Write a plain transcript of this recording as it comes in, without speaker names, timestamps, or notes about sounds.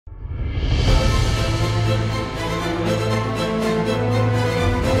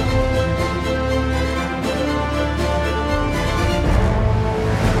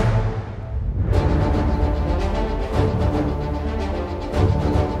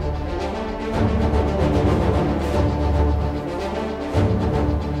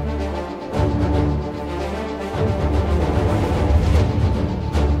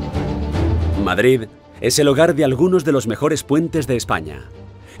Madrid es el hogar de algunos de los mejores puentes de España.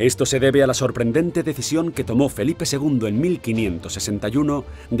 Esto se debe a la sorprendente decisión que tomó Felipe II en 1561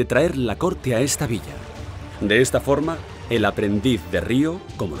 de traer la corte a esta villa. De esta forma, el aprendiz de Río,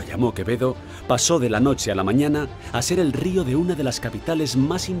 como lo llamó Quevedo, pasó de la noche a la mañana a ser el río de una de las capitales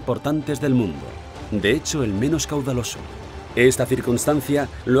más importantes del mundo, de hecho el menos caudaloso. Esta circunstancia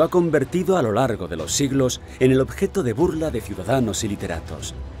lo ha convertido a lo largo de los siglos en el objeto de burla de ciudadanos y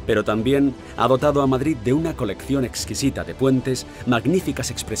literatos, pero también ha dotado a Madrid de una colección exquisita de puentes,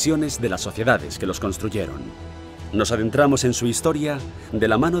 magníficas expresiones de las sociedades que los construyeron. Nos adentramos en su historia de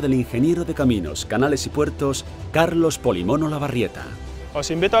la mano del ingeniero de Caminos, Canales y Puertos, Carlos Polimón Olabarrieta.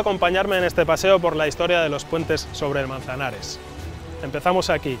 Os invito a acompañarme en este paseo por la historia de los puentes sobre el Manzanares. Empezamos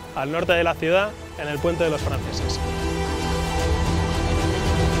aquí, al norte de la ciudad, en el Puente de los Franceses.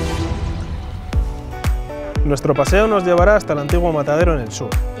 Nuestro paseo nos llevará hasta el antiguo matadero en el sur.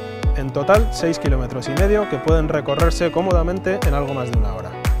 En total, 6,5 kilómetros que pueden recorrerse cómodamente en algo más de una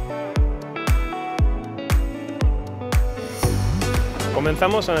hora.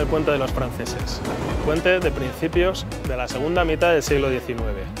 Comenzamos en el Puente de los Franceses, puente de principios de la segunda mitad del siglo XIX,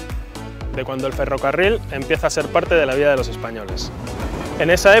 de cuando el ferrocarril empieza a ser parte de la vida de los españoles. En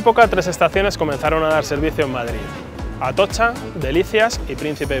esa época, 3 estaciones comenzaron a dar servicio en Madrid: Atocha, Delicias y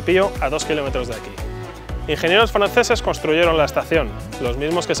Príncipe Pío, a 2 kilómetros de aquí. Ingenieros franceses construyeron la estación, los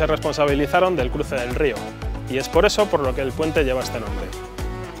mismos que se responsabilizaron del cruce del río, y es por eso por lo que el puente lleva este nombre.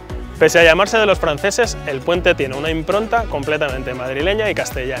 Pese a llamarse de los franceses, el puente tiene una impronta completamente madrileña y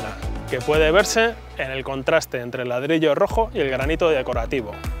castellana, que puede verse en el contraste entre el ladrillo rojo y el granito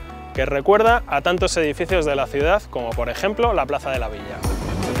decorativo, que recuerda a tantos edificios de la ciudad como por ejemplo la Plaza de la Villa.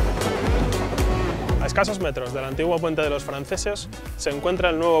 A escasos metros del antiguo Puente de los Franceses se encuentra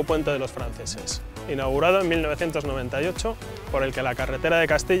el nuevo Puente de los Franceses, inaugurado en 1998, por el que la carretera de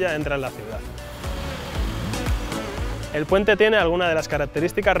Castilla entra en la ciudad. El puente tiene algunas de las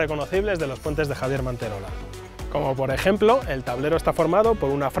características reconocibles de los puentes de Javier Manterola, como por ejemplo, el tablero está formado por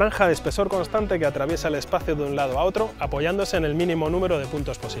una franja de espesor constante que atraviesa el espacio de un lado a otro, apoyándose en el mínimo número de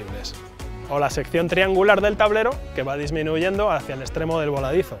puntos posibles, o la sección triangular del tablero, que va disminuyendo hacia el extremo del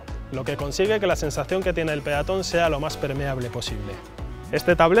voladizo, lo que consigue que la sensación que tiene el peatón sea lo más permeable posible.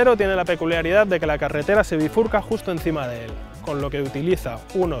 Este tablero tiene la peculiaridad de que la carretera se bifurca justo encima de él, con lo que utiliza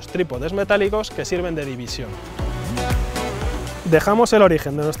unos trípodes metálicos que sirven de división. Dejamos el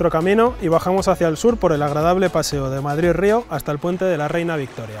origen de nuestro camino y bajamos hacia el sur por el agradable paseo de Madrid Río hasta el puente de la Reina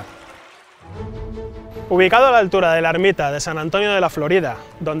Victoria. Ubicado a la altura de la ermita de San Antonio de la Florida,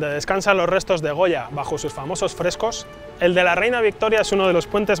 donde descansan los restos de Goya bajo sus famosos frescos, el de la Reina Victoria es uno de los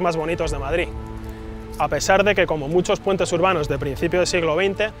puentes más bonitos de Madrid, a pesar de que, como muchos puentes urbanos de principio del siglo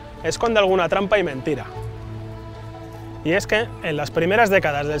XX, esconde alguna trampa y mentira. Y es que, en las primeras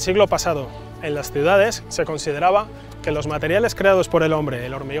décadas del siglo pasado, en las ciudades se consideraba que los materiales creados por el hombre,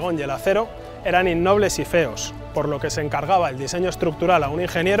 el hormigón y el acero, eran innobles y feos, por lo que se encargaba el diseño estructural a un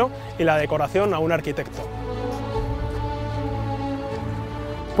ingeniero y la decoración a un arquitecto.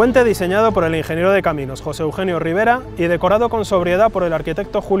 Puente diseñado por el ingeniero de Caminos José Eugenio Rivera y decorado con sobriedad por el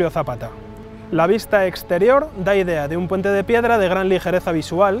arquitecto Julio Zapata. La vista exterior da idea de un puente de piedra de gran ligereza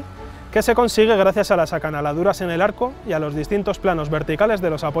visual, que se consigue gracias a las acanaladuras en el arco y a los distintos planos verticales de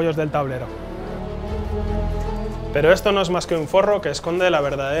los apoyos del tablero. Pero esto no es más que un forro que esconde la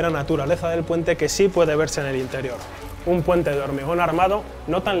verdadera naturaleza del puente, que sí puede verse en el interior. Un puente de hormigón armado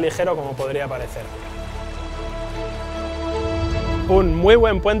no tan ligero como podría parecer. Un muy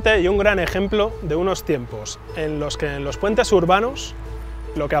buen puente y un gran ejemplo de unos tiempos en los que en los puentes urbanos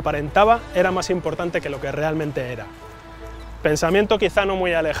lo que aparentaba era más importante que lo que realmente era. Pensamiento quizá no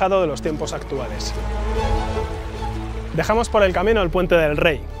muy alejado de los tiempos actuales. Dejamos por el camino el Puente del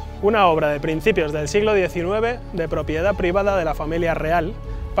Rey, una obra de principios del siglo XIX de propiedad privada de la familia real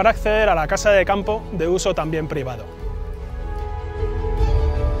para acceder a la casa de campo de uso también privado.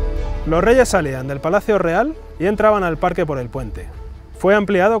 Los reyes salían del Palacio Real y entraban al parque por el puente. Fue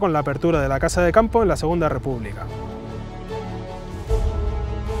ampliado con la apertura de la casa de campo en la Segunda República.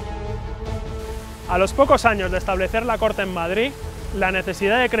 A los pocos años de establecer la corte en Madrid, la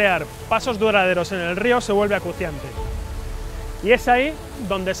necesidad de crear pasos duraderos en el río se vuelve acuciante. Y es ahí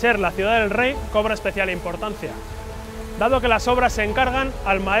donde ser la ciudad del rey cobra especial importancia, dado que las obras se encargan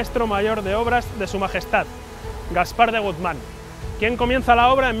al maestro mayor de obras de su majestad, Gaspar de Guzmán, quien comienza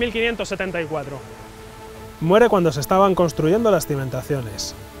la obra en 1574. Muere cuando se estaban construyendo las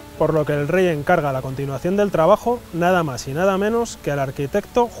cimentaciones, por lo que el rey encarga la continuación del trabajo nada más y nada menos que al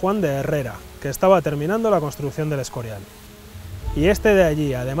arquitecto Juan de Herrera, que estaba terminando la construcción del Escorial. Y este de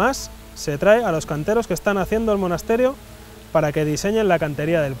allí, además, se trae a los canteros que están haciendo el monasterio para que diseñen la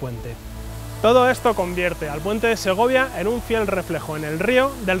cantería del puente. Todo esto convierte al Puente de Segovia en un fiel reflejo en el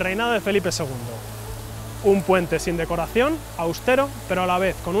río del reinado de Felipe II. Un puente sin decoración, austero, pero a la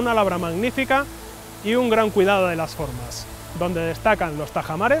vez con una labra magnífica y un gran cuidado de las formas, donde destacan los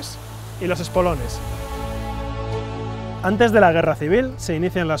tajamares y los espolones. Antes de la Guerra Civil se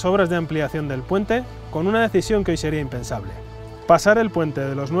inician las obras de ampliación del puente con una decisión que hoy sería impensable: pasar el puente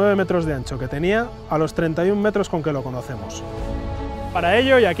de los 9 metros de ancho que tenía a los 31 metros con que lo conocemos. Para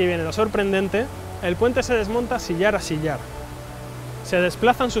ello, y aquí viene lo sorprendente, el puente se desmonta sillar a sillar. Se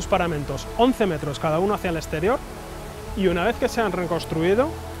desplazan sus paramentos 11 metros cada uno hacia el exterior y una vez que se han reconstruido,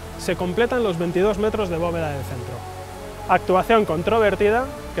 se completan los 22 metros de bóveda del centro. Actuación controvertida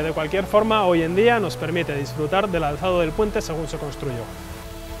que de cualquier forma hoy en día nos permite disfrutar del alzado del puente según se construyó.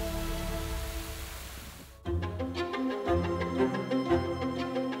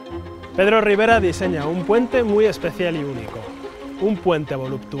 Pedro Rivera diseña un puente muy especial y único. Un puente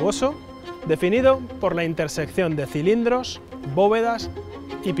voluptuoso, definido por la intersección de cilindros, bóvedas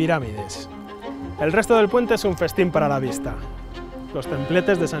y pirámides. El resto del puente es un festín para la vista. Los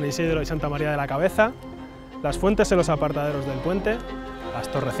templetes de San Isidro y Santa María de la Cabeza, las fuentes en los apartaderos del puente, las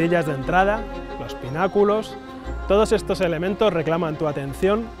torrecillas de entrada, los pináculos, todos estos elementos reclaman tu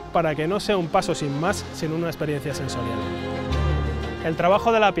atención para que no sea un paso sin más, sin una experiencia sensorial. El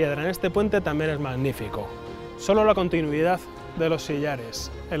trabajo de la piedra en este puente también es magnífico. Solo la continuidad de los sillares,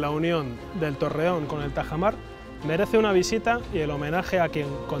 en la unión del torreón con el tajamar, merece una visita y el homenaje a quien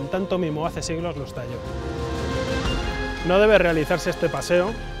con tanto mimo hace siglos los talló. No debe realizarse este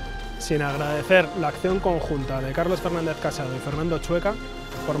paseo sin agradecer la acción conjunta de Carlos Fernández Casado y Fernando Chueca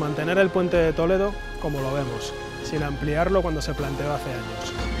por mantener el Puente de Toledo como lo vemos, sin ampliarlo cuando se planteó hace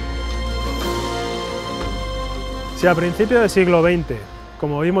años. Si a principios del siglo XX,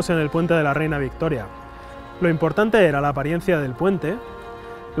 como vimos en el puente de la Reina Victoria, lo importante era la apariencia del puente,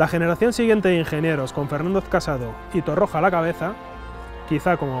 la generación siguiente de ingenieros, con Fernández Casado y Torroja a la cabeza,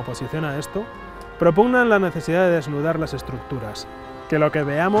 quizá como oposición a esto, propugnan la necesidad de desnudar las estructuras, que lo que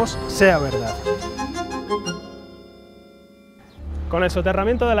veamos sea verdad. Con el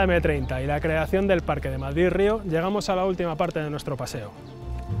soterramiento de la M30 y la creación del Parque de Madrid Río, llegamos a la última parte de nuestro paseo,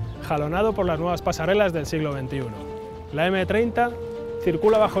 jalonado por las nuevas pasarelas del siglo XXI. La M30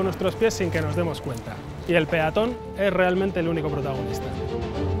 circula bajo nuestros pies sin que nos demos cuenta, y el peatón es realmente el único protagonista.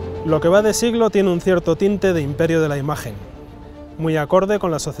 Lo que va de siglo tiene un cierto tinte de imperio de la imagen, muy acorde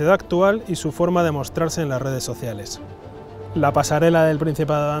con la sociedad actual y su forma de mostrarse en las redes sociales. La pasarela del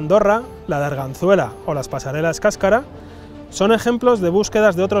Principado de Andorra, la de Arganzuela o las Pasarelas Cáscara son ejemplos de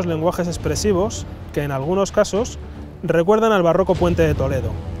búsquedas de otros lenguajes expresivos que en algunos casos recuerdan al barroco Puente de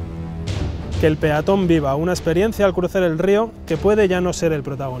Toledo. Que el peatón viva una experiencia al cruzar el río que puede ya no ser el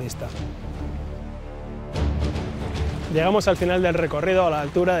protagonista. Llegamos al final del recorrido a la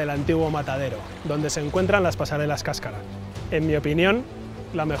altura del antiguo matadero, donde se encuentran las Pasarelas Cáscara. En mi opinión,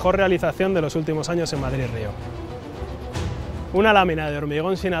 la mejor realización de los últimos años en Madrid Río. Una lámina de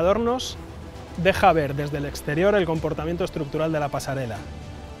hormigón sin adornos deja ver desde el exterior el comportamiento estructural de la pasarela,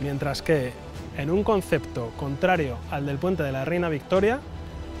 mientras que, en un concepto contrario al del puente de la Reina Victoria,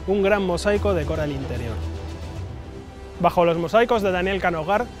 un gran mosaico decora el interior. Bajo los mosaicos de Daniel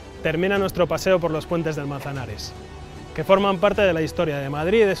Canogar termina nuestro paseo por los puentes del Manzanares, que forman parte de la historia de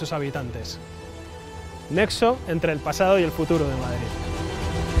Madrid y de sus habitantes. Nexo entre el pasado y el futuro de Madrid.